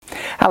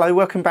Hello,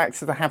 welcome back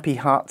to the Happy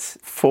Hut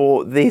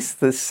for this,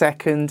 the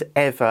second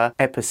ever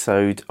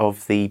episode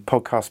of the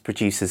Podcast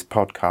Producers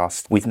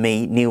Podcast with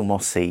me, Neil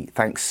Mossey.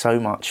 Thanks so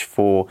much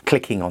for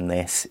clicking on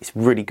this. It's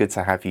really good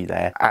to have you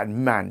there.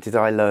 And man, did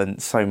I learn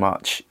so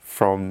much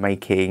from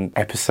making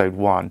episode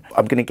 1.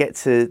 I'm going to get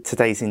to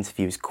today's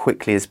interview as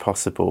quickly as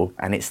possible,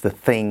 and it's the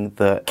thing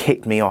that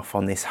kicked me off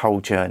on this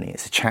whole journey.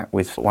 It's a chat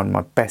with one of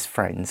my best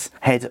friends,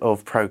 head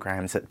of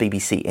programmes at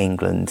BBC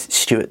England,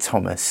 Stuart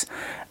Thomas.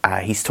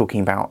 He's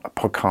talking about a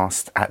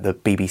podcast at the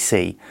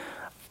BBC.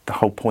 The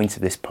whole point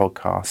of this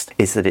podcast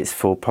is that it's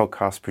for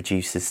podcast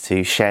producers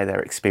to share their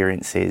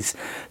experiences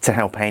to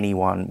help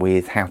anyone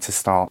with how to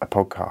start a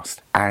podcast.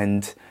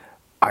 And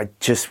I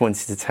just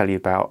wanted to tell you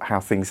about how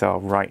things are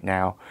right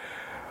now.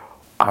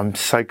 I'm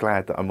so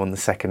glad that I'm on the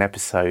second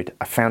episode.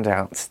 I found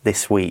out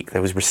this week,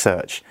 there was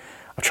research.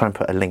 I'll try and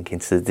put a link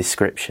into the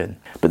description.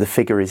 But the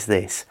figure is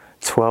this: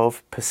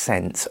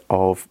 12%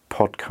 of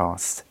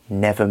podcasts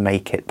never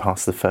make it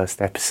past the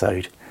first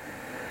episode.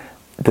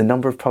 The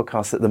number of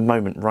podcasts at the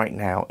moment, right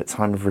now, at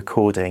time of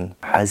recording,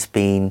 has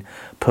been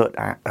put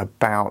at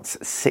about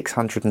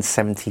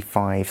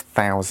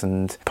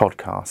 675,000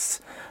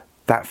 podcasts.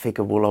 That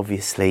figure will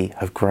obviously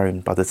have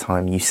grown by the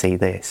time you see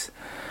this.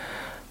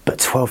 But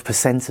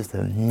 12% of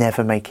them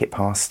never make it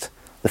past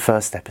the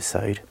first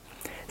episode.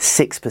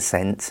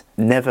 6%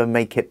 never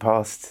make it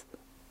past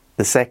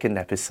the second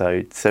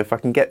episode. So if I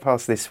can get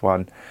past this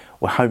one,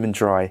 we're home and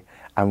dry,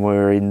 and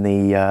we're in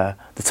the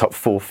top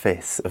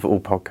 4/5 of all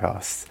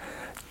podcasts,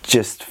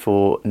 just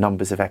for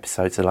numbers of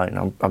episodes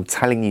alone. I'm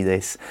telling you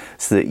this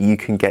so that you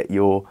can get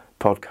your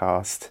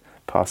podcast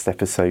past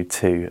episode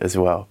 2 as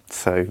well.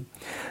 So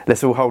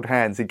let's all hold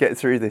hands and get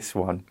through this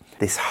one.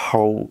 This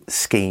whole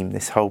scheme,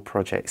 this whole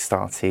project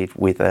started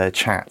with a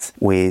chat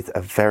with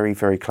a very,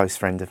 very close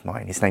friend of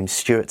mine. His name's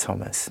Stuart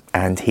Thomas,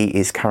 and he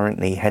is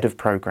currently head of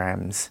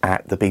programmes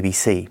at the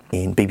BBC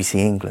in BBC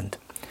England.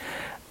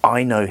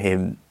 I know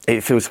him.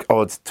 It feels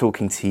odd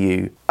talking to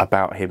you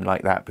about him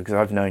like that because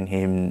I've known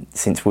him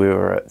since we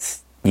were at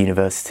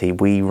university.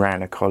 We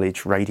ran a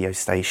college radio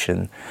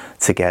station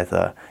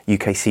together,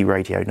 UKC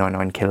Radio,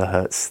 99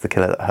 kilohertz, the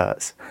killer that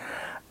hurts.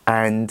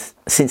 And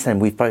since then,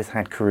 we've both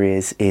had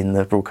careers in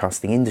the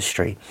broadcasting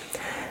industry.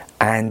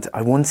 And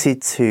I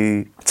wanted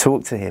to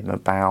talk to him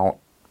about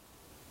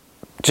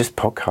just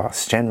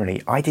podcasts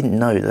generally. I didn't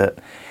know that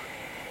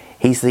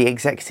he's the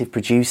executive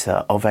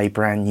producer of a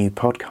brand new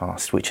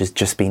podcast, which has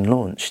just been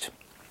launched.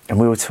 And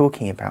we were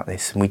talking about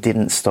this, and we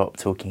didn't stop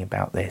talking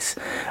about this.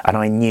 And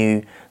I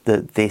knew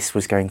that this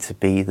was going to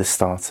be the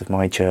start of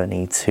my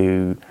journey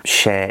to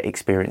share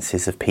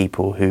experiences of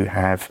people who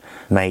have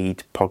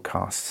made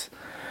podcasts.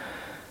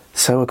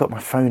 So I got my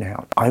phone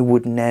out. I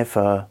would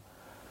never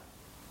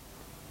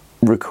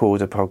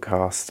record a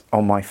podcast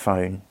on my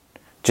phone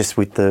just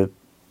with the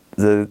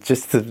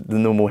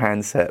normal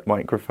handset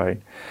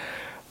microphone.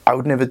 I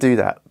would never do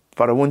that.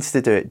 But I wanted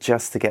to do it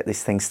just to get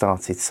this thing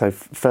started. So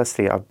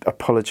firstly, I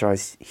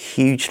apologise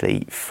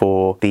hugely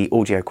for the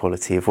audio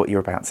quality of what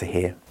you're about to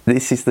hear.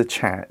 This is the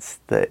chat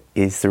that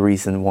is the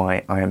reason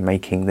why I am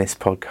making this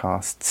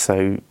podcast.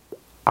 So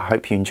I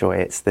hope you enjoy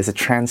it. There's a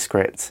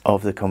transcript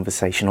of the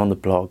conversation on the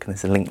blog, and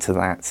there's a link to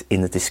that in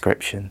the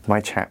description.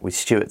 My chat with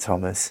Stuart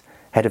Thomas,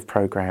 head of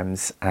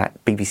programmes at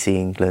BBC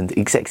England,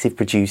 executive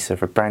producer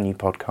of a brand new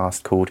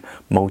podcast called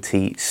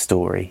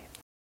Multi-Story.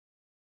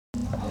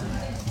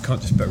 You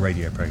can't just put a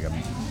radio programme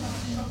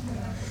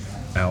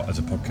out as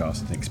a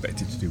podcast and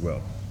expect it to do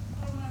well,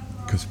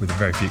 because with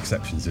very few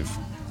exceptions of,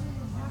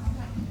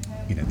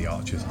 the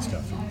Archers and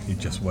stuff, it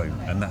just won't.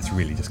 And that's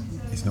really just,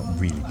 it's not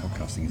really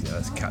podcasting, is it?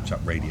 That's catch-up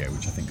radio,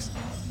 which I think is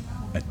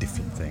a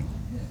different thing.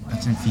 I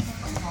don't think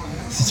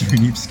this is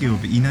really obscure,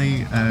 but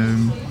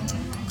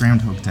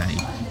Groundhog Day.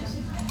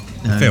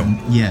 The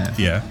film? Yeah.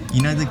 Yeah.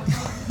 You know the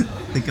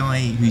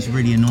guy who's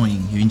really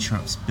annoying, who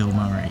interrupts Bill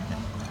Murray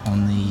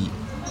on the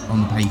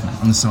pavement,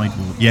 on the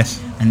sidewalk.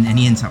 Yes. And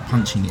he ends up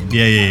punching him.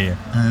 Yeah.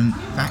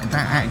 That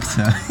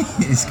actor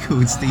is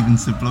called Steven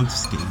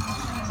Zablowski,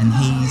 and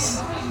he's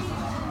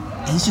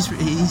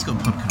got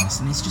a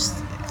podcast, and it's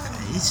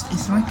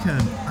like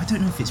I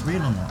don't know if it's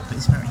real or not, but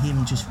it's about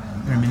him just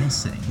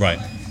reminiscing. Right.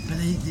 But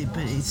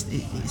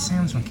it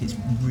sounds like it's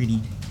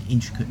really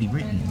intricately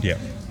written. Yeah.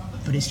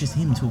 But it's just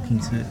him talking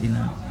to,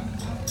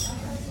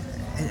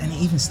 and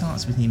it even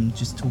starts with him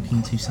just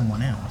talking to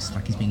someone else,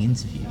 like he's being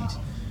interviewed.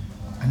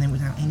 And then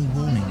without any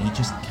warning, he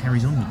just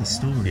carries on with his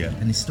story. Yeah.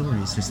 And his story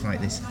is just like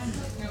this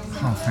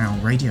half-hour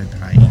radio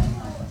play,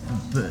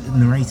 but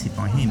narrated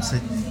by him. So,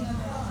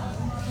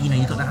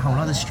 you've got that whole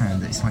other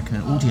strand that's like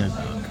an audio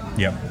book.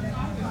 Yeah.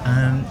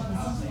 I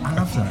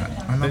love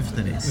that. I love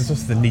that it's... There's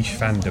also the niche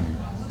fandom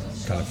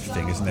kind of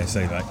thing, isn't there?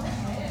 So, like,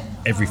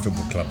 every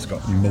football club's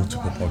got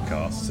multiple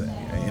podcasts.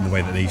 In the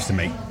way that they used to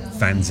make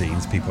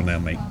fanzines, people now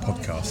make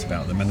podcasts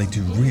about them, and they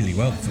do really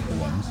well, the football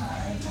ones.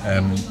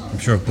 I'm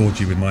sure I've bored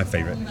you with my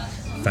favourite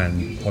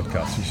fan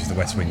podcast, which is the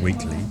West Wing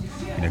Weekly.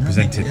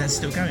 Presented. That's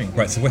still going.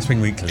 Right, so West Wing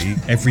Weekly,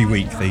 every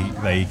week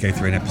they go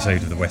through an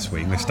episode of the West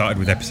Wing. They started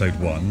with episode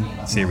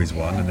 1, series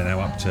 1, and they're now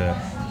up to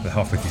the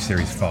halfway through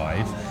series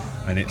 5.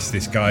 And it's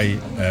this guy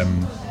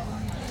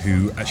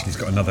who actually has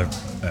got another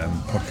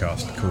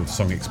podcast called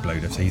Song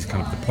Exploder, so he's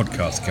kind of the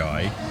podcast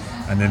guy.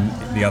 And then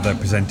the other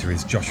presenter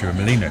is Joshua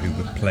Molina, who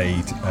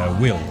played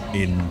Will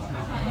in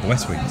the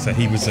West Wing. So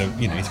he was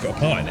he's got a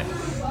part in it.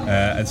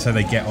 And so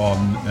they get on,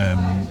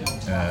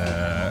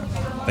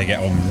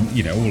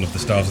 all of the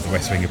stars of the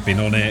West Wing have been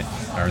on it.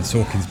 Aaron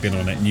Sorkin's been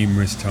on it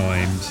numerous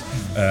times.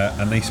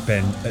 And they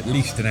spend at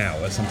least an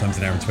hour, sometimes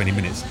an hour and 20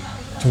 minutes,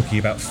 talking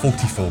about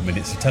 44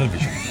 minutes of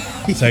television.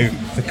 So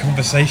the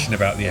conversation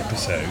about the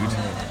episode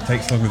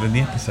takes longer than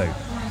the episode.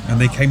 And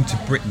they came to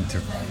Britain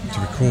to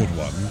record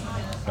one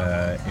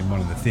in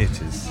one of the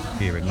theatres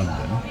here in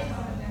London,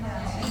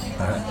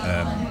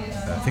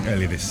 I think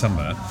earlier this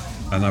summer,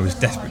 and I was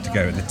desperate to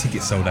go, and the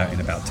tickets sold out in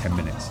about 10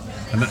 minutes.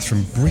 And that's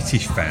from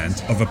British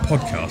fans of a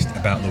podcast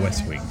about the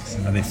West Wing,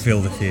 and they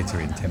fill the theatre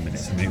in 10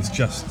 minutes. And it was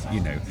just,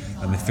 and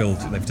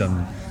they've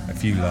done a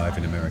few live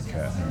in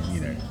America, and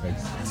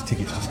the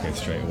tickets just go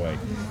straight away.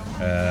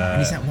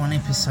 And is that one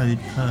episode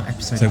per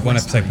episode? So one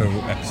episode per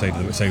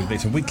episode. So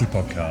it's a weekly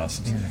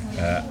podcast,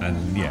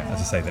 and as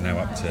I say, they're now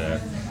up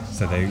to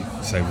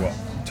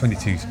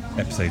 22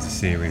 episodes a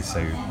series,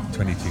 so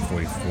 22,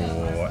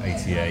 44,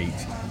 88.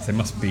 So they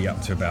must be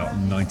up to about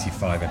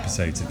 95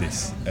 episodes of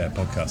this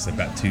podcast. So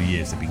about 2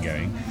 years they've been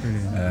going,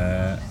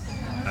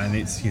 and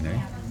it's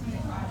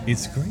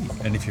it's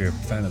great. And if you're a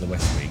fan of the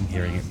West Wing,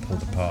 hearing it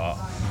pulled apart,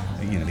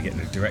 they get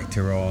the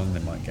director on,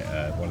 they might get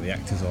one of the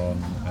actors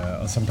on,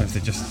 or sometimes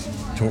they just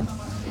talk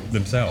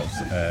themselves.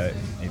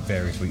 It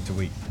varies week to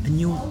week. And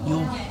the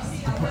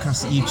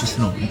podcast that you've just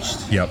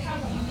launched. Yep.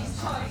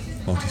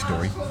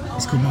 Multi-story.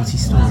 It's called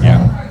Multi-Story.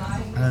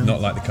 Yeah.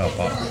 Not like the car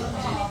park.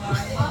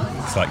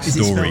 It's like Is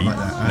story. It like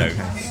that? No,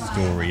 okay.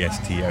 Story.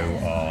 Story.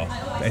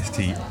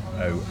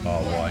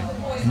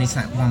 And is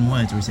that one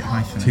word or is it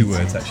hyphenated? 2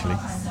 words actually.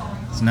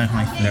 There's no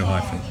hyphen. No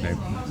hyphen. No.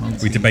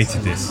 We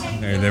debated this.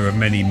 There were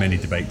many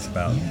debates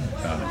about it.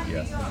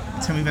 Yeah.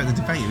 Tell me about the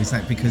debate. Was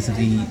that because of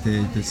the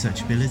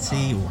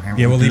searchability or how?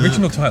 Yeah. Well, the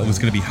original title was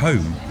going to be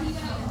Home.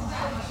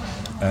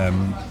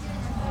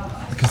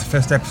 Because the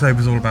first episode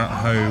was all about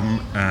home,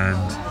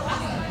 and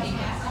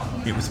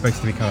it was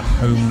supposed to be kind of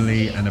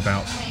homely and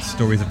about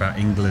stories about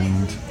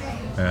England.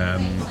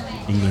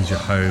 England's your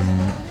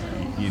home,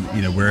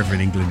 wherever in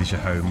England is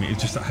your home.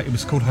 It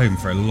was called Home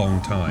for a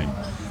long time,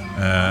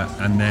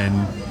 and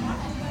then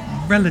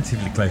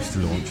relatively close to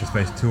launch, I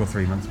suppose 2 or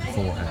 3 months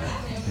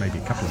beforehand, maybe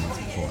a couple of months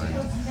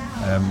beforehand.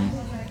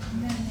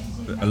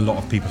 A lot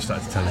of people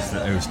started to tell us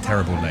that it was a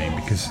terrible name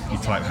because you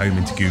type home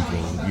into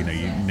Google,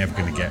 you're never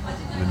going to get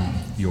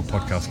your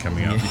podcast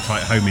coming up. You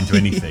type home into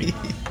anything,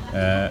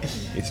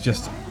 it's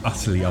just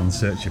utterly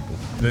unsearchable.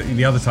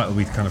 The other title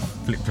we kind of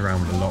flipped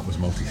around a lot was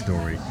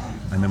Multi-Story,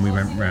 and then we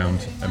went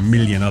round a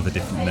million other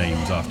different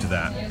names after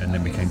that, and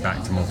then we came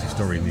back to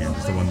Multi-Story in the end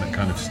as the one that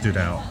kind of stood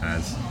out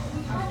as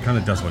kind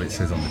of does what it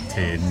says on the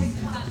tin.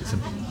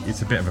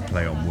 It's a bit of a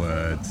play on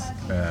words.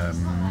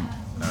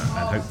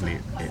 And hopefully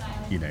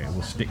it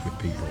will stick with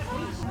people.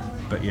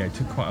 But it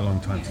took quite a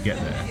long time to get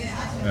there,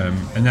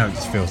 and now it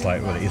just feels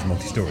like, well, it is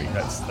Multi-Story.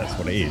 That's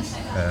what it is.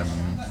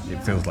 It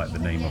feels like the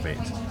name of it.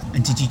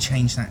 And did you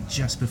change that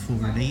just before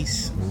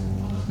release, or?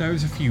 No, it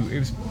was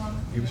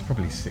it was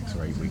probably 6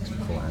 or 8 weeks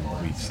beforehand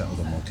that we settled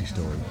on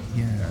Multi-Story.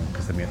 Yeah.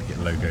 Because then we had to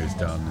get logos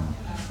done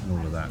and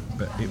all of that.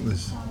 But it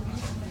was,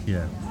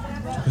 it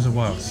took us a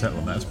while to settle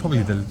on that. It was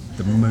probably the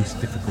most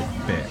difficult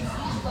bit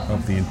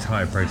of the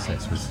entire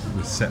process was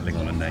settling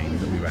on a name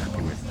that we were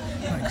happy with.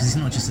 Right, because it's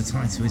not just a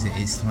title, is it?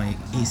 It's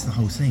the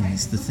whole thing.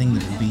 It's the thing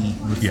that will be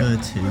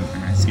referred to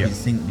as. It'll be the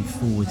thing that will be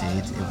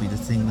forwarded. It'll be the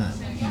thing that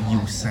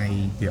you'll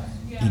say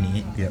in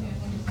it. Yep.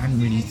 I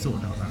hadn't really thought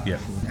about that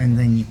before. And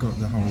then you've got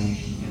the whole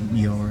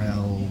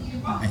URL,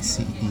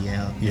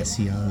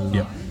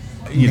 SEO.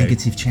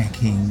 Negative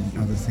checking,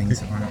 other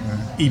things like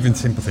that. Even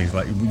simple things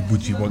like,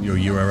 would you want your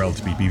URL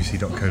to be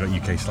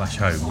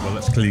bbc.co.uk/home? Well,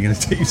 that's clearly going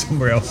to take you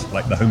somewhere else,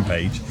 like the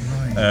homepage.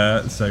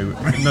 Right. So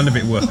none of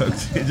it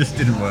worked. It just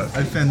didn't work.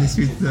 I found this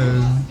with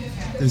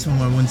there's one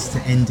where I wanted to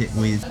end it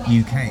with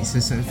UK. So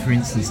for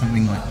instance,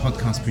 something like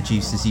Podcast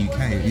Producers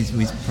UK is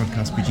with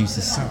Podcast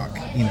Producers Suck.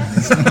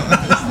 It's not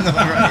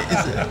right,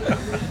 is it?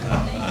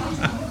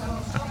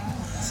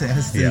 So it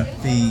has to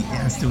be. It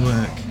has to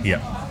work.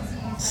 Yeah.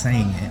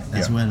 Saying it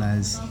as well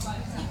as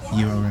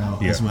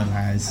URL as well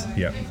as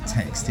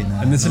text in a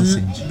and there's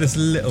message. There's a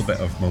little bit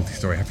of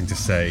Multi-Story having to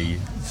say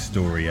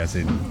story as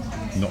in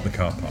not the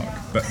car park,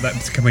 but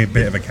that's becoming a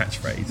bit of a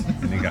catchphrase.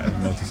 And you got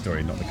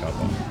Multi-Story, not the car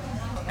park.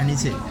 And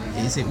is it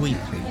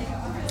weekly?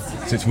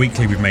 So it's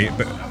weekly. We've made it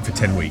for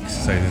 10 weeks.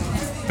 So the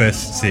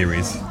first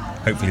series,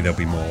 hopefully there'll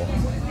be more.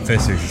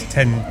 First series is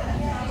 10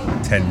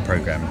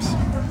 programs,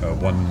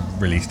 one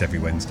released every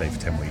Wednesday for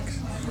 10 weeks.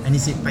 And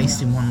is it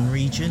based in one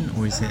region,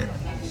 or is it?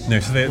 No,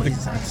 so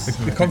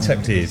the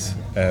concept is.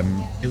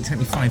 It'll take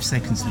me 5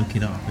 seconds to look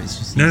it up. But it's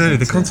just No.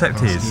 The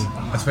concept is.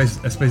 I suppose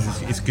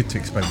it's good to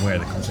explain where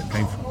the concept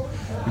came from.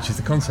 Which is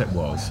the concept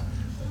was.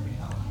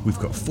 We've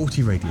got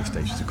 40 radio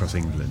stations across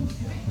England.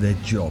 Their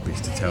job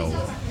is to tell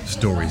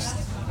stories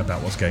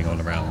about what's going on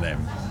around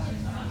them.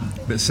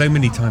 But so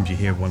many times you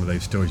hear one of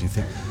those stories, you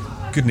think,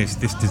 goodness,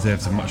 this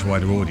deserves a much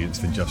wider audience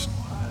than just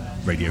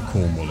Radio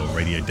Cornwall or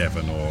Radio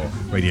Devon or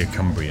Radio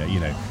Cumbria.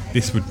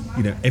 This would,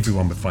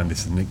 everyone would find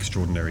this an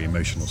extraordinary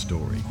emotional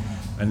story.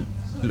 And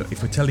look,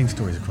 if we're telling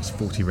stories across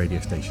 40 radio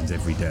stations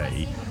every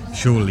day,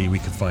 surely we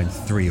could find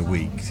 3 a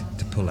week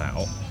to pull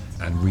out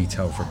and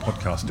retell for a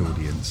podcast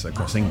audience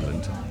across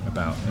England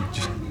about, and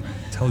just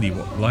tell you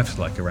what life's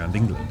like around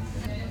England.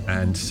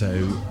 And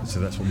so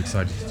that's what we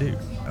decided to do,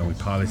 and we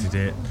piloted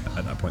it.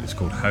 At that point, it's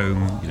called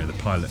Home.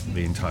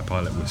 The entire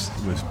pilot was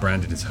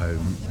branded as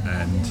Home,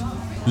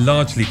 and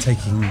largely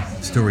taking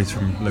stories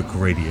from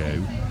local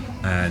radio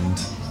and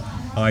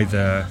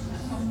either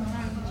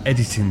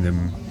editing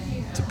them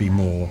to be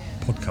more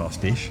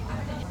podcast-ish,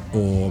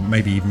 or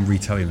maybe even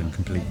retelling them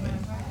completely.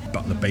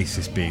 But the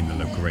basis being the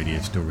local radio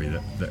story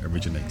that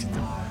originated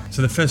them.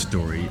 So the first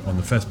story on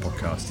the first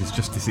podcast is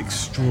just this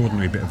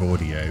extraordinary bit of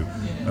audio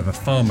of a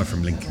farmer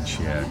from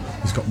Lincolnshire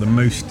who's got the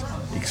most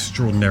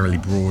extraordinarily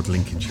broad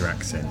Lincolnshire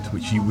accent,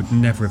 which you would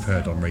never have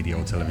heard on radio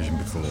or television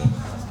before.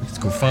 It's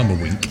called Farmer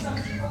Wink,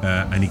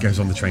 and he goes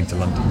on the train to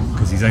London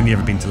because he's only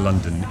ever been to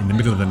London in the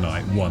middle of the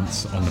night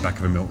once on the back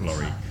of a milk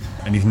lorry,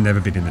 and he's never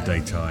been in the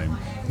daytime,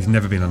 he's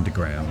never been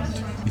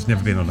underground, he's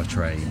never been on a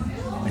train.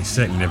 He's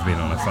certainly never been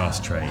on a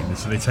fast train, and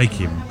so they take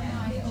him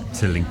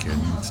to Lincoln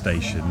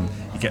Station.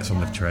 He gets on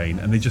the train,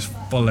 and they just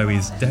follow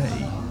his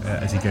day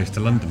as he goes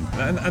to London.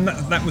 And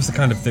that was the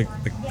kind of the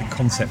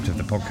concept of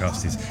the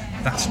podcast. Is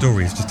that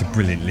story is just a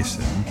brilliant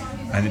listen,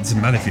 and it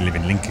doesn't matter if you live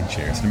in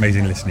Lincolnshire. It's an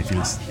amazing listen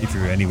if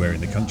you're anywhere in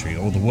the country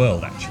or the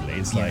world. Actually,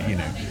 it's like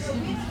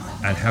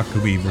And how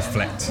could we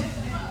reflect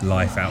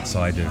life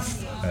outside of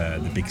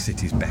the big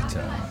cities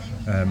better?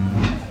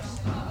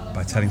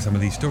 By telling some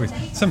of these stories.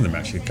 Some of them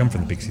actually come from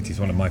the big cities.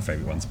 One of my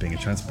favourite ones being a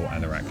transport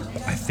anorak.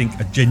 But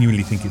I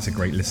genuinely think it's a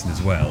great listen as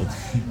well,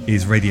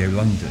 is Radio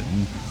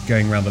London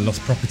going around the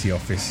Lost Property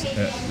Office,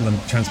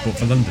 Transport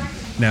for London.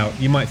 Now,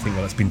 you might think,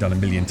 well, it's been done a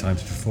million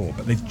times before,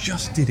 but they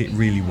just did it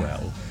really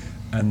well.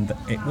 And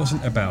it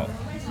wasn't about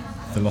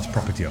the Lost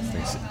Property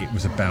Office, it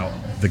was about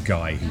the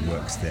guy who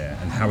works there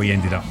and how he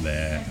ended up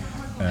there.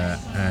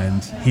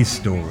 And his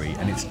story,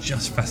 and it's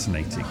just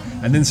fascinating.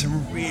 And then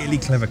some really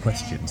clever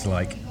questions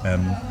like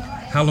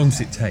how long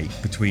does it take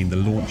between the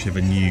launch of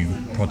a new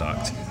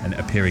product and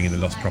appearing in the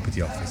Lost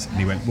Property Office? And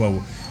he went,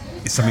 well,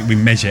 it's something we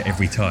measure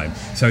every time.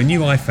 So a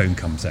new iPhone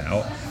comes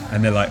out,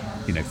 and they're like,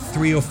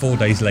 3 or 4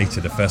 days later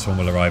the first one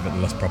will arrive at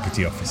the Lost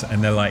Property Office,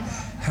 and they're like,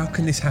 how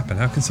can this happen?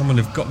 How can someone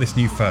have got this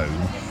new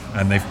phone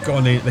and they've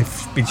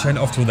been showing it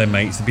off to all their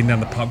mates, they've been down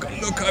the pub,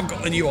 look, I've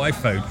got the new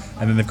iPhone,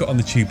 and then they've got on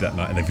the tube that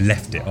night and they've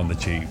left it on the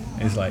tube.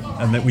 It's like,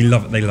 and we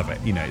love it, they love it.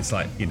 It's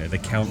like, they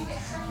count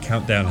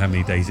down how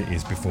many days it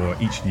is before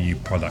each new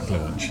product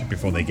launch,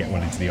 before they get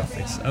one into the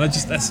office. And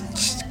that's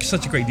just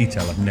such a great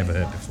detail I've never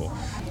heard before.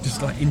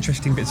 Just like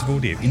interesting bits of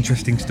audio,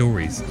 interesting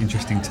stories,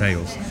 interesting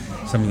tales.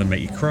 Some of them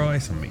make you cry,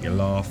 some make you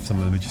laugh, some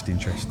of them are just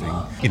interesting.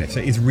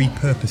 So it's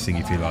repurposing,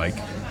 if you like,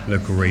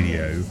 local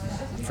radio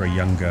for a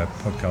younger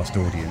podcast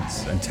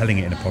audience and telling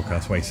it in a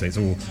podcast way. So it's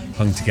all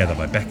hung together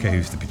by Becca,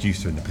 who's the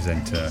producer and the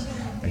presenter,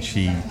 and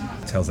she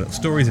tells little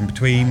stories in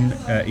between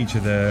each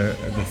of the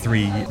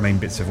 3 main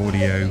bits of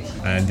audio,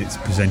 and it's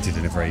presented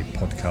in a very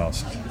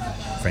podcast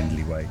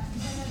friendly way.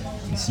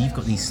 So you've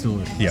got these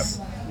stories. Yep.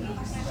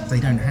 They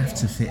don't have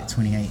to fit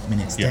 28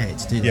 minutes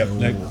dead, do they? Yep.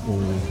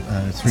 Or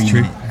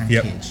 3-minute package.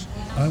 Yep.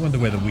 I wonder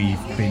whether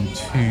we've been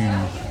too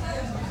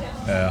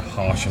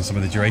harsh on some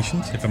of the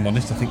durations, if I'm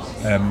honest. I think,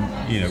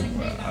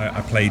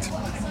 I played,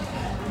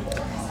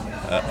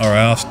 or I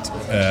asked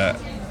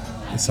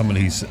someone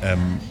who's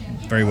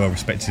very well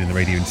respected in the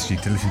radio industry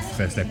to listen to the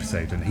first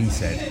episode, and he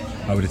said,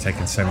 I would have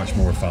taken so much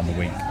more of Farmer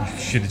Wink. You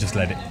should have just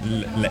let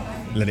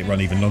it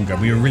run even longer.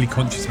 We were really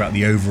conscious about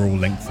the overall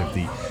length of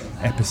the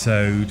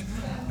episode.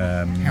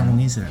 How long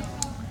is it?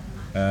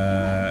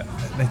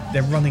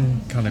 They're running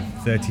kind of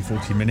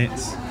 30-40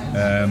 minutes,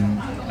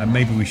 and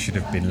maybe we should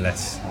have been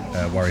less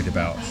worried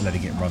about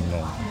letting it run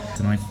long.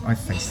 And I've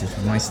faced this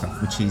with my stuff,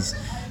 which is,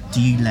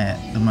 do you let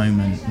a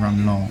moment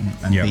run long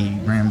and be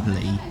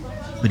rambly,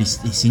 but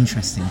it's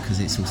interesting because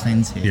it's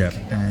authentic,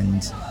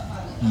 and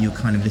you're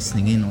kind of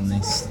listening in on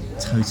this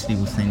totally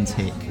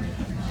authentic,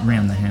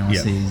 round the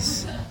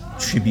houses,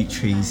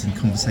 tributaries and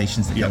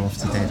conversations that go off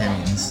to dead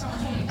ends,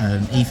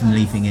 even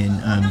leaving in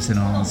ums and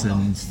ahs,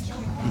 and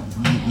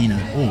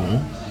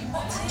or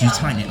do you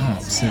tighten it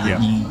up so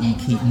that you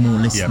keep more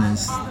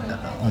listeners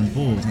on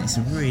board? And it's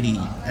a really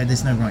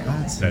there's no right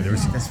answer. No, there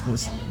isn't. That's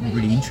what's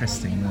really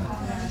interesting.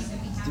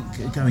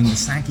 Going the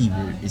saggy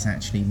route is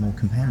actually more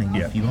compelling.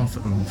 If you are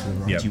along for the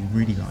ride, you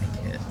really like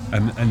it.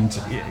 And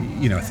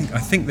I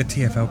think the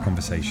TFL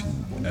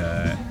conversation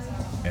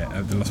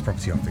at the Lost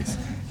Property Office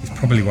is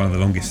probably one of the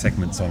longest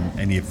segments on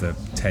any of the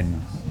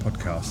 10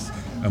 podcasts.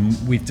 And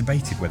we've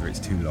debated whether it's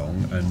too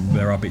long, and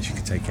there are bits you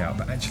could take out,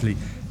 but actually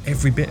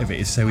every bit of it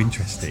is so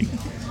interesting.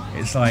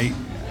 It's like,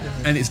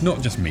 and it's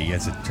not just me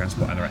as a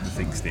transport anorak that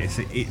thinks this.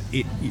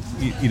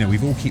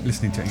 We've all keep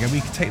listening to it and go,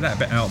 we could take that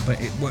bit out, but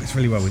it works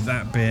really well with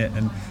that bit.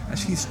 And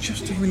actually, it's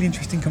just a really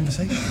interesting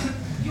conversation.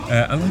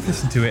 And I've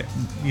listened to it,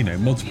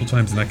 multiple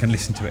times, and I can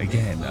listen to it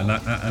again. And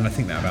I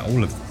think that about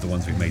all of the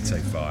ones we've made so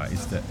far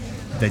is that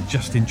they're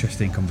just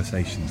interesting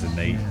conversations, and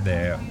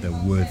they're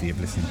worthy of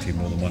listening to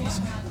more than once,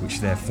 which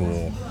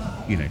therefore,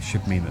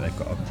 should mean that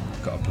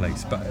they've got a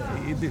place. But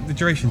the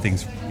duration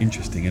thing's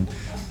interesting, and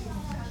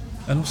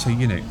also,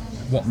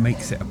 what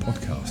makes it a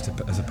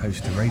podcast as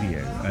opposed to radio,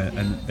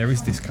 and there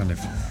is this kind of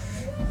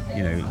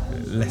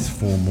less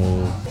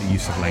formal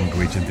use of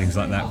language and things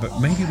like that, but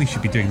maybe we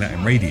should be doing that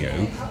in radio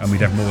and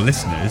we'd have more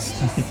listeners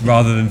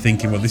rather than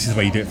thinking, well, this is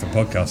where you do it for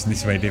podcasts and this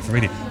is where you do it for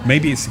radio.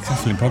 Maybe it's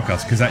successful in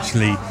podcasts because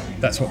actually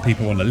that's what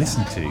people want to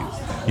listen to.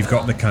 You've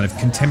got the kind of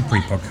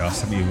contemporary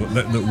podcast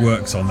that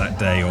works on that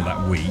day or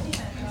that week,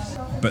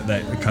 but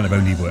that kind of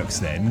only works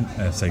then,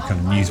 so kind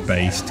of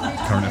news-based,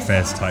 current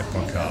affairs type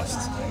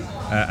podcasts.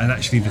 And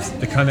actually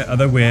the kind of,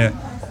 although we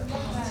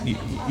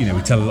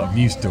tell a lot of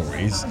news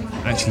stories,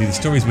 actually the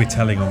stories we're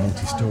telling on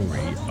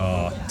Multi-Story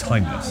are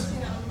timeless.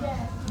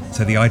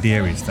 So the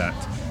idea is that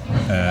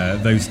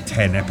those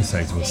 10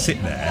 episodes will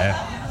sit there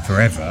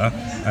forever,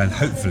 and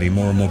hopefully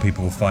more and more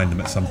people will find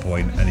them at some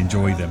point and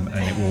enjoy them,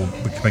 and it will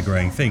become a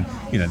growing thing.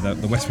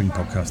 The West Wing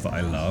podcast that I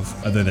love,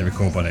 although they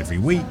record one every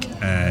week,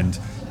 and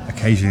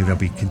occasionally there'll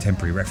be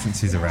contemporary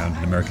references around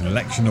an American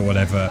election or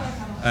whatever,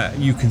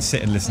 you can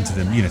sit and listen to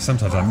them.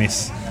 Sometimes I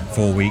miss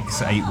 4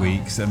 weeks, 8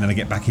 weeks, and then I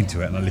get back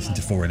into it and I listen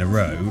to 4 in a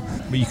row.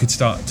 But you could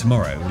start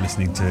tomorrow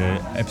listening to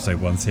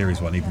episode 1, series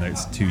 1, even though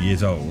it's 2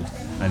 years old,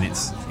 and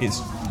it's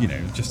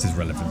just as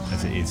relevant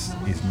as it is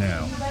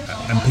now.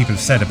 And people have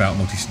said about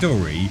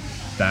Multi-Story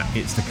that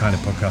it's the kind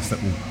of podcast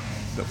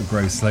that will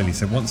grow slowly.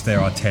 So once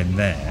there are 10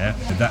 there,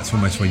 that's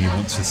almost when you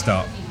want to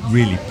start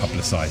really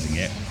publicising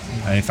it.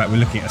 And in fact, we're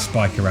looking at a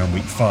spike around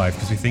week 5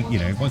 because we think,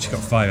 once you've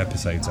got 5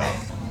 episodes up,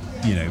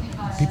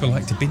 people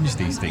like to binge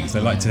these things. They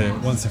like to,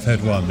 once they've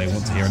heard one, they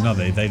want to hear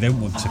another. They don't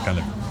want to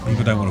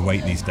people don't want to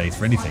wait these days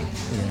for anything.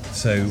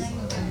 So,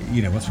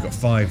 once we've got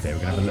 5 there,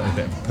 we're going to have a little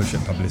bit of a push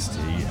at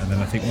publicity. And then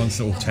I think once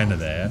all 10 are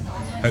there,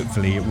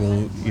 hopefully it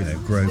will,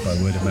 grow by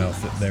word of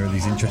mouth that there are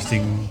these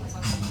interesting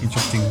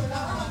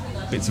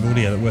bits of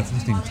audio that are worth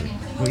listening to.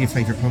 What are your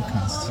favourite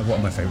podcasts? What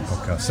are my favourite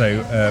podcasts?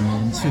 So,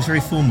 this feels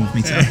very formal of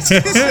me to ask.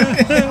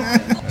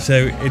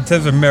 So, in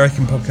terms of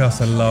American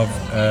podcasts, I love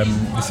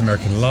This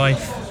American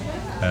Life.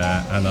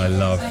 And I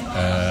love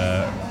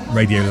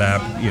Radio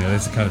Lab.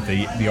 There's kind of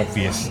the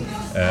obvious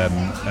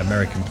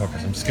American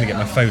podcast. I'm just going to get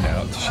my phone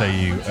out to show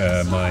you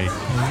my.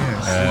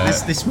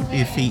 So this would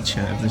be a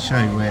feature of the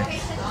show where.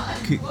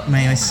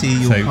 May I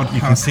see your podcast?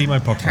 You can see my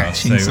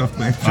podcast. So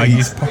software, I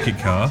use Pocket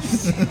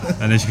Cast,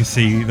 and as you can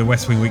see, the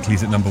West Wing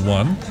Weekly's at number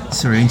 1.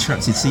 Sorry,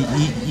 interrupted. So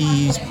you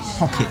use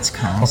Pocket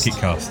Cast. Pocket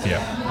Cast,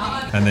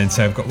 yeah. And then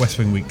so I've got West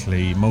Wing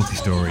Weekly,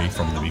 Multi-Story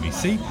from the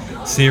BBC,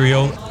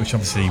 Serial, which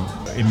obviously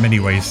in many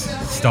ways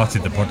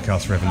started the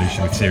podcast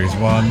revolution with Series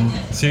 1.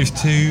 Series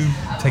 2,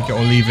 take it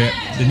or leave it.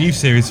 The new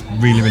series,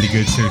 really, really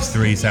good. Series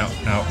 3 is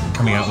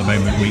coming out at the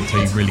moment,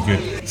 weekly, really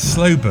good.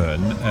 Slow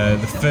Burn,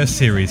 the first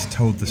series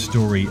told the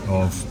story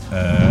of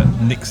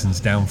Nixon's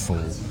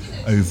downfall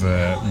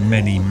over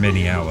many,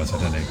 many hours.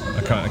 I don't know.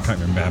 I can't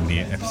remember how many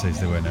episodes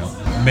there were now.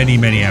 Many,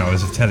 many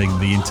hours of telling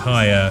the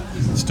entire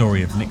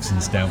story of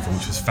Nixon's downfall,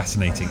 which was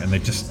fascinating. And they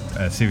just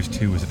series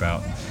 2 was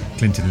about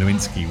Clinton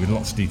Lewinsky with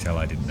lots of detail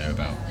I didn't know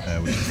about,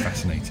 which was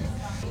fascinating.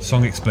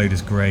 Song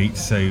Exploder's great.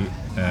 So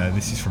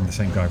this is from the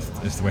same guy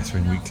as the West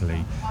Wing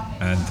Weekly,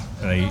 and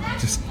they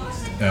just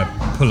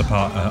pull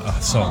apart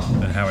a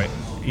song and how it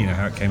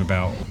came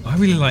about. I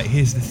really like.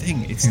 Here's the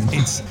thing. It's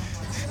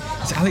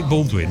Alec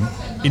Baldwin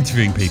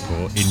interviewing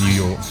people in New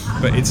York,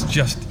 but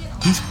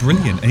he's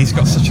brilliant, and he's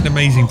got such an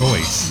amazing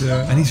voice,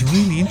 and he's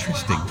really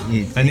interesting.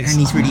 Yeah, and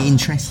he's really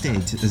interested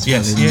as well.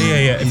 Yes,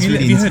 yeah. Have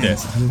you heard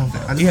it? I love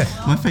it.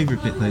 My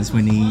favourite bit though is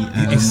when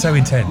it's so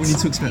intense. When he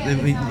talks about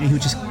he'll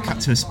just cut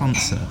to a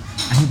sponsor,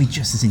 and he'll be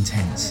just as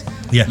intense.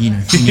 Yeah.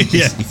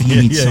 If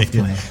you need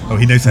software. Yeah. Oh,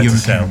 he knows how to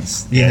sell.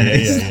 Yeah.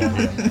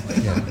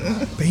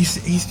 But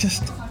he's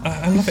just,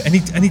 I love it,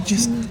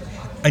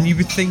 and you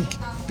would think,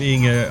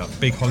 being a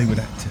big Hollywood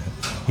actor,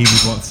 he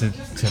would want to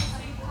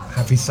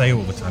have his say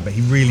all the time, but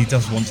he really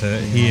does want to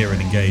hear and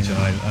engage, and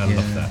I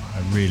love that. I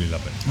really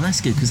love it. Well,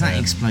 that's good, because that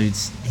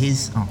explodes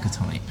his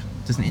archetype,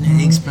 doesn't it?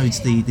 It explodes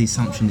the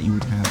assumption that you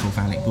would have of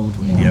Alec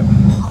Baldwin.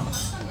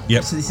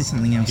 Yep. So this is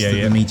something else that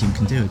the medium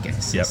can do, I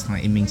guess. It's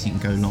like, it means you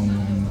can go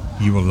long.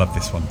 You will love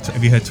this one.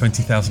 Have you heard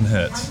 20,000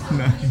 Hertz?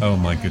 No. Oh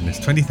my goodness.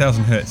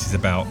 20,000 Hertz is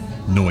about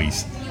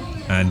noise.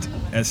 And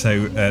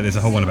so there's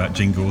a whole one about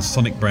jingles,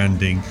 sonic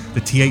branding,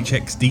 the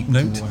THX deep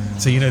note. Wow.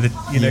 So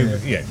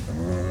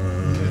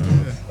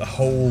the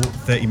whole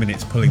 30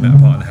 minutes pulling that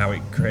apart and how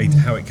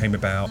it came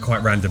about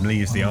quite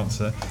randomly is the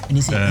answer. And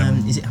is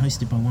it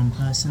hosted by one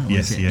person? Or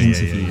Yes, is it yeah.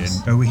 interviews?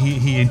 Oh,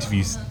 he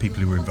interviews people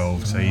who were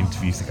involved, so he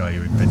interviews the guy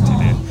who invented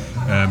it.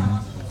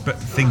 But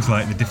things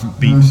like the different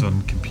beeps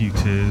on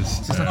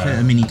computers. So it's like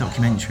a mini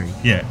documentary.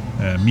 Yeah,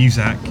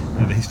 Muzak,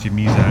 the history of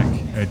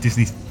Muzak,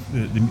 Disney,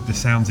 the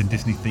sounds in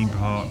Disney theme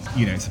park.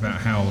 It's about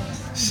how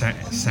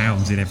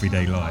sounds in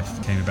everyday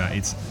life came about.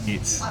 It's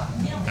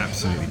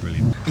absolutely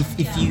brilliant.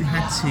 If you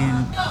had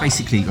to,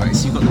 basically, right,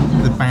 so you've got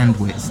the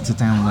bandwidth to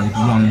download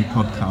one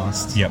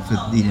podcast Yep. for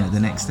the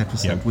next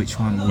episode, Yep. which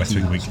one would West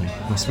you Wing watch? Weekly.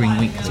 West Wing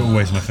Weekly. It's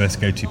always my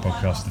first go-to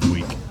podcast of the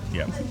week.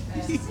 Yep.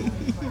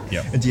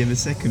 Yep. And do you have a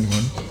second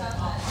one?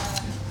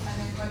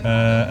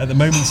 At the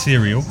moment,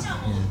 Serial.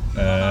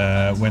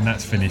 When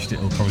that's finished,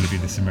 it'll probably be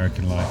This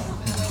American Life.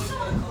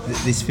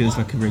 This feels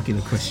like a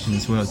regular question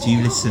as well. Do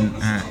you listen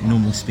at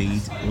normal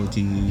speed or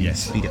do you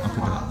Yes. speed it up a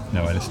bit?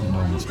 No, I listen at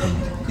normal speed.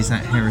 Is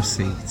that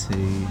heresy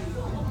to...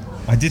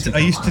 I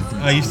used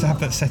to have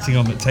that setting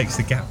on that takes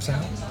the gaps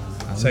out,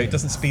 so it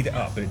doesn't speed it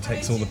up, but it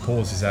takes all the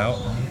pauses out,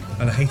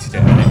 and I hated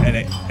it. And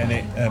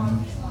it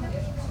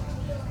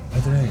I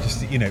don't know,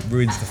 just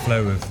ruins the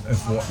flow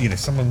of what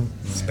someone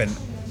spent.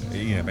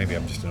 Maybe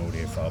I'm just an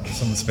audiophile, but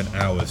someone spent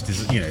hours.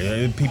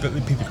 People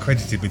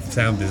credited with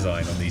sound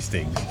design on these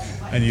things,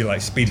 and you're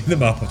like speeding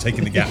them up or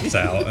taking the gaps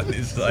out, and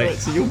it's like. Right,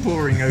 so you're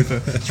boring over.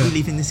 Should we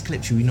leave in this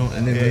clip? Should we not?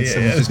 And then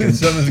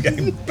Someone's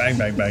going bang,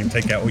 bang, bang.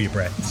 Take out all your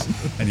breaths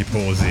and your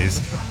pauses.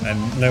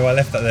 And no, I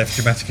left that there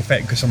for dramatic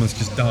effect because someone's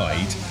just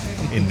died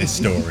in this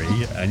story,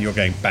 and you're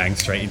going bang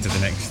straight into the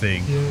next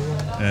thing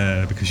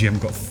because you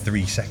haven't got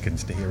 3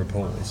 seconds to hear a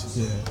pause.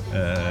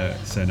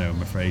 So no,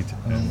 I'm afraid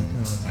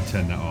I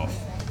turned that off.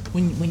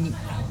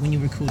 When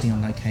you're recording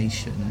on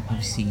location,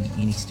 obviously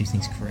you need to do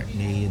things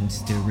correctly and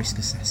do a risk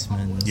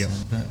assessment. Yep.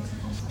 But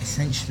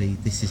essentially,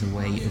 this is a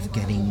way of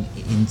getting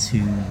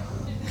into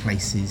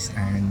places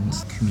and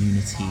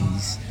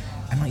communities.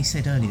 And like you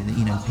said earlier,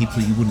 that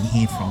people you wouldn't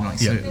hear from, like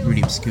so a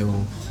really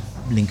obscure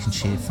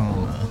Lincolnshire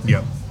farmer.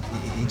 Yep.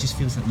 It just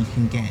feels like you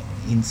can get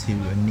into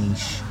a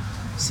niche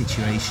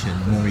situation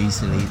more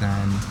easily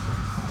than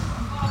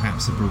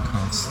perhaps a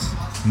broadcast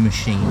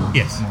machine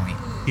might.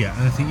 Yeah,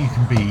 and I think you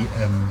can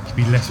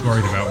be less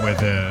worried about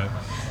whether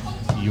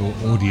your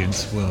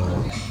audience will,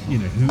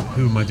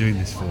 who am I doing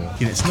this for?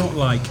 It's not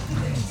like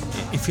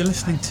if you're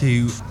listening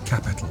to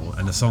Capital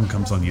and a song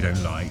comes on you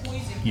don't like,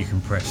 you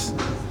can press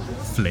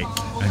flick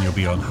and you'll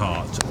be on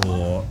Heart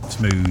or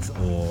Smooth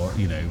or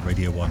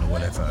Radio 1 or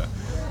whatever.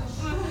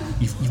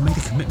 You've made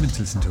a commitment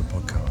to listen to a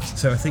podcast.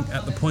 So I think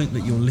at the point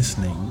that you're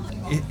listening,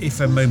 if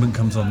a moment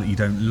comes on that you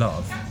don't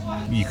love,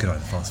 you could either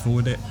fast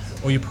forward it,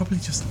 or you'll probably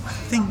just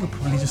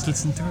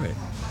listen through it.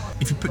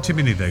 If you put too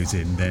many of those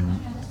in, then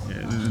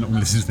they're not going to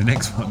listen to the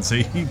next one. So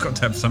you've got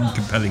to have some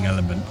compelling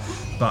element.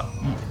 But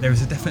there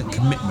is a definite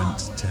commitment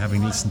to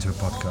having listened to a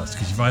podcast,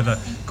 because you've either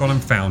gone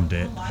and found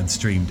it and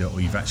streamed it, or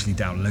you've actually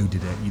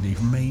downloaded it.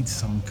 You've made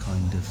some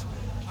kind of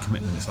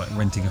commitment. It's like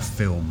renting a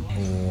film,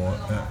 or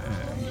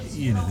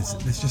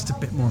there's just a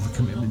bit more of a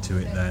commitment to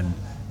it than,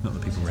 not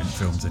that people rent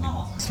films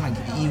anymore. It's like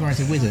you're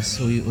either with us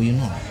or you're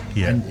not.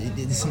 Yeah. And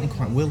there's something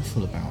quite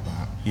willful about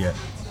that. Yeah.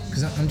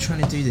 Because I'm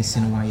trying to do this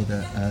in a way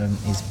that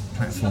is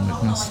platform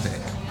agnostic,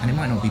 and it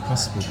might not be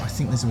possible, but I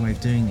think there's a way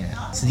of doing it.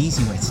 So the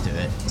easy way to do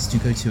it is to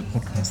go to a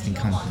podcasting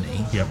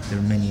company. Yep. There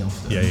are many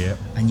of them. Yeah.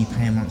 And you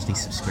pay a monthly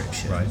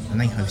subscription, Right. and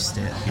they host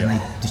it, and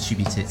they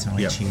distribute it to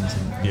iTunes,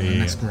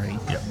 and that's great.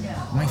 Yep.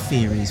 My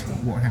fear is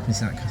what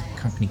happens if that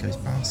company goes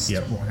bust.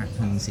 Yep. What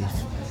happens if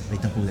they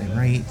double their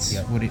rates?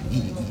 Yep.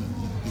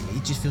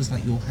 It just feels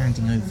like you're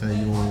handing over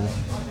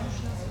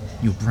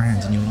your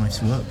brand and your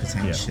life's work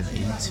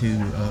potentially to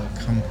a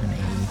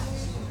company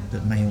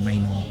that may or may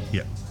not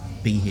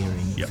be here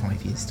in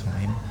 5 years'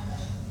 time.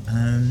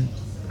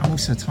 I'm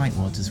also a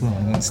tightwad as well,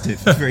 and I want to do it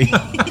for free.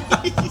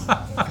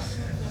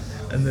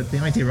 And the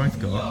idea I've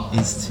got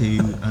is to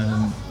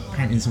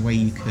apparently there's a way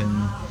you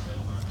can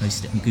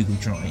host it on Google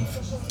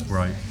Drive,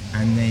 Right.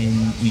 and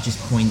then you just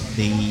point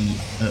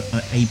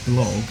a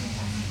blog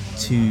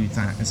to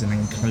that as an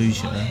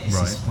enclosure.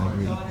 This is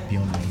probably really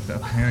beyond me, but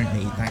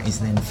apparently that is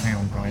then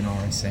found by an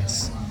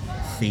RSS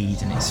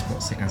feed and it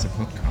spots it as a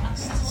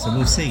podcast. So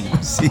we'll see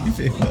if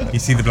it works. You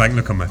see the blank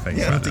look on my face.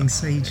 Yeah, right nodding now.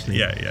 sagely.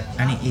 Yeah.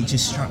 And it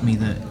just struck me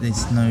that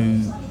there's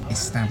no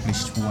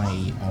established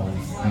way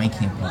of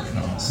making a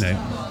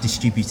podcast,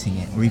 distributing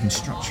it, or even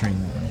structuring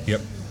one.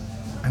 Yep.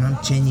 And I'm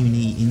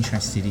genuinely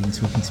interested in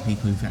talking to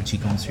people who've actually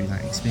gone through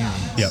that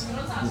experience. Yep.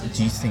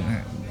 Do you think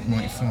that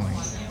might fly?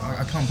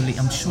 I can't believe.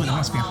 I'm sure there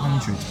must be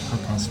 100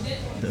 podcasts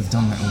that have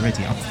done that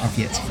already. I've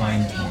yet to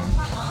find one.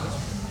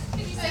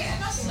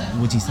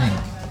 What do you think?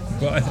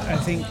 Well,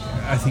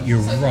 I think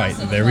you're right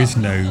that there is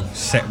no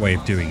set way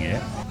of doing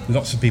it.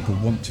 Lots of people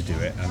want to do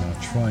it and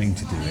are trying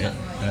to do it.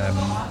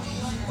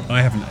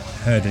 I haven't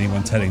heard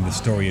anyone telling the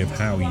story of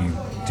how you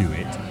do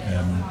it.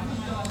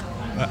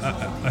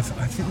 I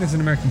think there's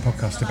an American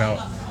podcast about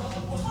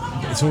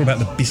it's all about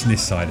the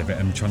business side of it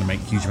and trying to make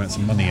huge amounts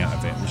of money out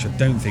of it, which I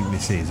don't think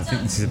this is. I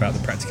think this is about the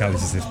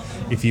practicalities of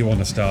if you want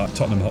to start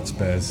Tottenham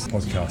Hotspur's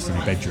podcast in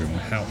your bedroom,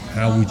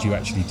 how would you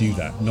actually do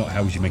that? Not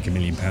how would you make £1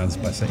 million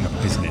by setting up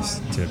a business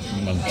to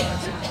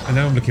monetize it. And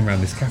now I'm looking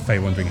around this cafe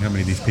wondering how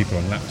many of these people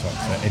on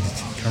laptops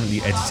are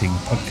currently editing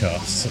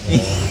podcasts or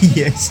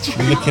Yes,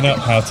 true. looking up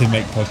how to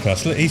make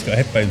podcasts. Look, he's got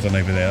headphones on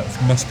over there.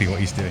 That must be what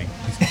he's doing.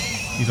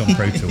 He's on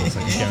Pro Tools,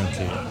 I can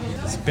guarantee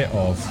it. It's a bit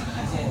of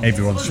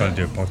everyone's trying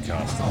to do a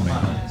podcast at the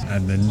moment,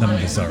 and the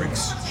numbers are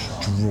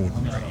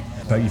extraordinary.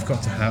 But you've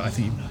got to have, I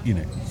think, you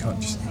can't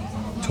just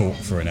talk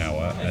for an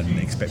hour and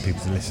expect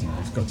people to listen.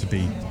 There's got to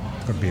be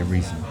a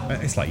reason.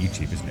 It's like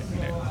YouTube, isn't it?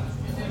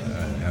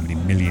 How many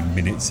million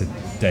minutes a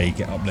day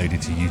get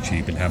uploaded to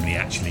YouTube and how many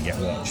actually get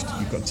watched.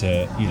 You've got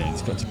to,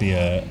 there's got to be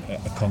a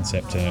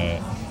concept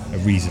and a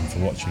reason for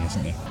watching,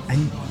 isn't there?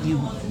 And you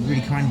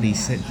really kindly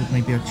said that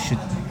maybe I should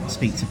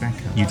speak to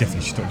Becca. You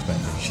definitely should talk to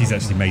Becca. She's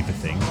actually made the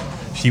thing.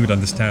 She would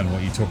understand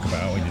what you talk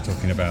about when you're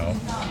talking about,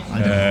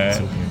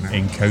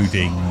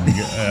 encoding,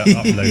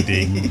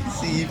 uploading,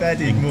 So you've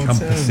added more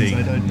terms, encompassing,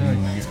 I don't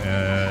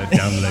know.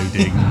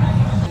 downloading.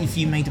 If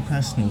you made a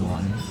personal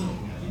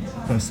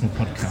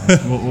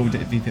podcast, what would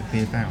it be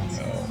about?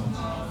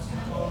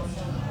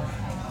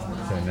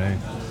 Don't know.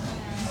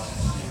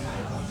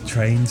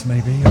 Trains,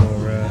 maybe,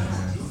 or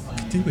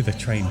could do with a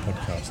train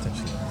podcast,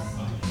 actually.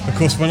 Of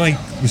course, when I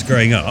was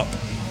growing up,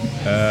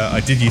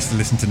 I did used to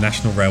listen to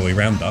National Railway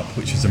Roundup,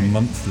 which is a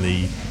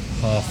monthly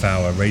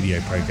half-hour radio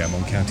programme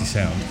on County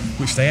Sound,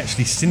 which they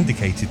actually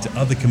syndicated to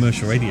other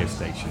commercial radio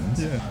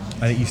stations. Yeah.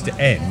 And it used to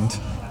end,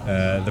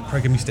 the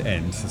programme used to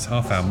end, this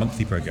half-hour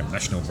monthly programme,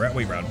 National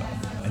Railway Roundup,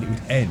 and it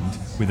would end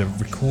with a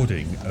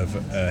recording of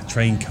a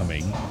train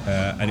coming,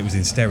 and it was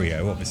in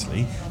stereo,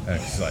 obviously,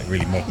 because it's like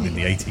really modern in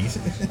the 80s,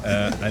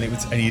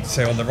 and he'd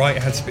say on the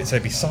right-hand side, so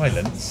it'd be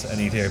silence,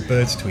 and you'd hear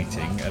birds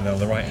tweeting, and on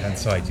the right-hand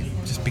side you'd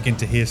just begin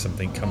to hear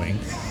something coming,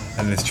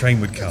 and this train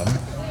would come,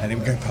 and it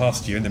would go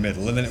past you in the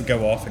middle, and then it would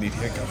go off, and you'd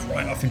hear it go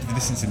right off into the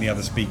distance in the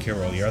other speaker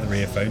or your other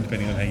earphone,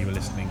 depending on how you were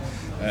listening,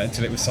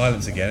 until it was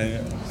silence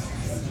again.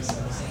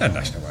 And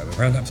National Railway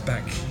Roundup's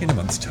back in a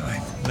month's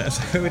time. And that's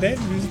how it would end.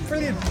 It was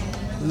brilliant.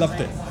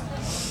 Loved it.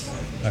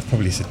 I've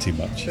probably said too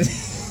much.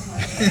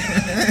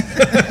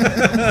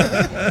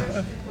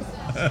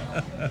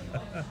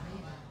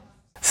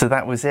 So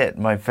that was it,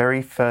 my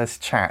very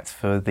first chat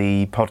for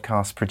the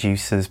Podcast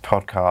Producers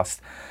podcast.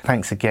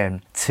 Thanks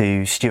again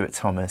to Stuart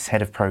Thomas,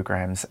 Head of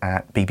Programmes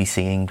at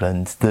BBC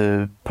England.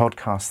 The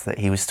podcast that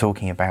he was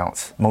talking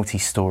about,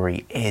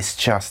 Multi-Story, is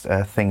just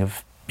a thing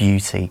of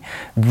beauty.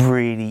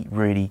 Really,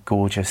 really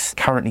gorgeous.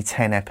 Currently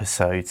 10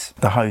 episodes.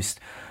 The host,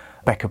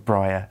 Becca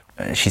Breyer,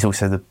 she's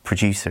also the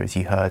producer, as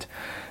you heard.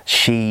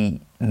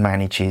 She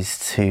manages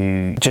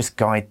to just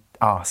guide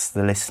us,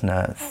 the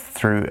listener,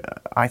 through,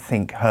 I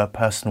think, her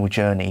personal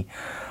journey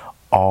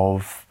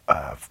of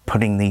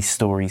putting these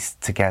stories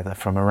together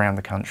from around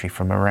the country,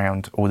 from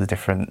around all the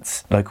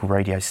different local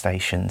radio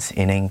stations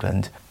in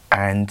England.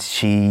 And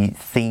she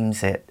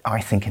themes it,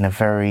 I think, in a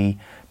very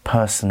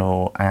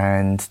personal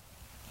and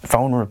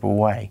vulnerable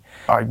way.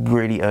 I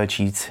really urge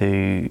you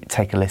to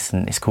take a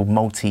listen. It's called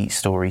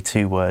Multi-Story,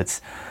 2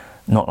 words,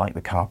 not like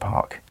the car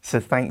park. So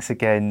thanks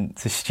again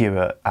to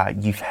Stuart.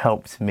 You've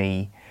helped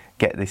me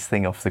get this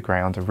thing off the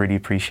ground. I really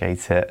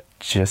appreciate it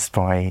just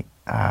by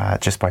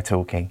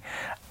talking.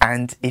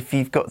 And if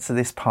you've got to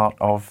this part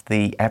of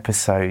the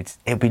episode,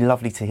 it'd be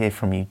lovely to hear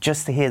from you,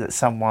 just to hear that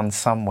someone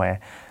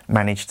somewhere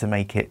managed to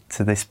make it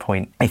to this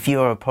point. If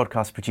you're a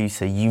podcast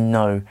producer, you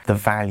know the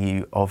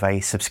value of a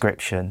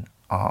subscription.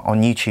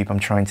 On YouTube, I'm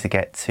trying to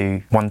get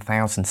to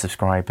 1,000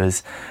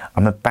 subscribers.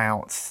 I'm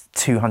about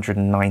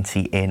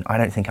 290 in. I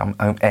don't think I'm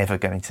ever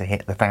going to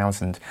hit the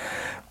 1,000.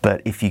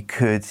 But if you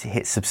could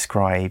hit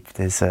subscribe,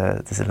 there's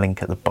a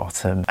link at the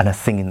bottom and a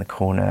thing in the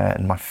corner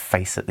and my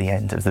face at the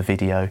end of the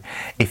video.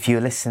 If you're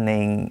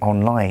listening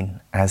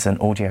online as an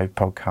audio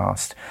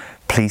podcast,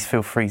 please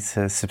feel free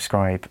to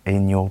subscribe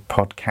in your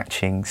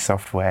podcatching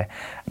software.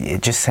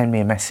 Just send me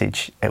a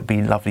message. It would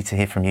be lovely to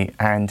hear from you.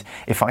 And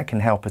if I can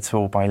help at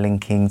all by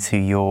linking to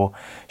your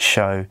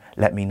show,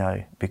 let me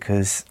know,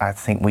 because I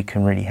think we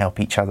can really help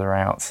each other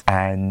out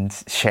and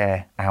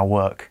share our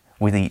work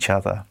with each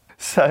other.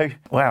 So,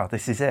 wow,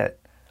 this is it.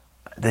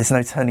 There's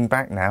no turning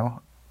back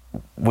now.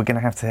 We're going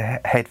to have to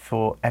head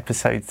for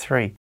episode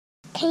 3.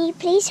 Can you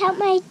please help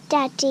my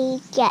daddy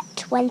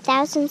get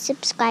 1,000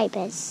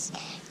 subscribers?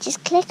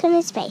 Just click on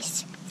his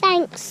face.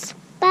 Thanks.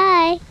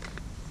 Bye.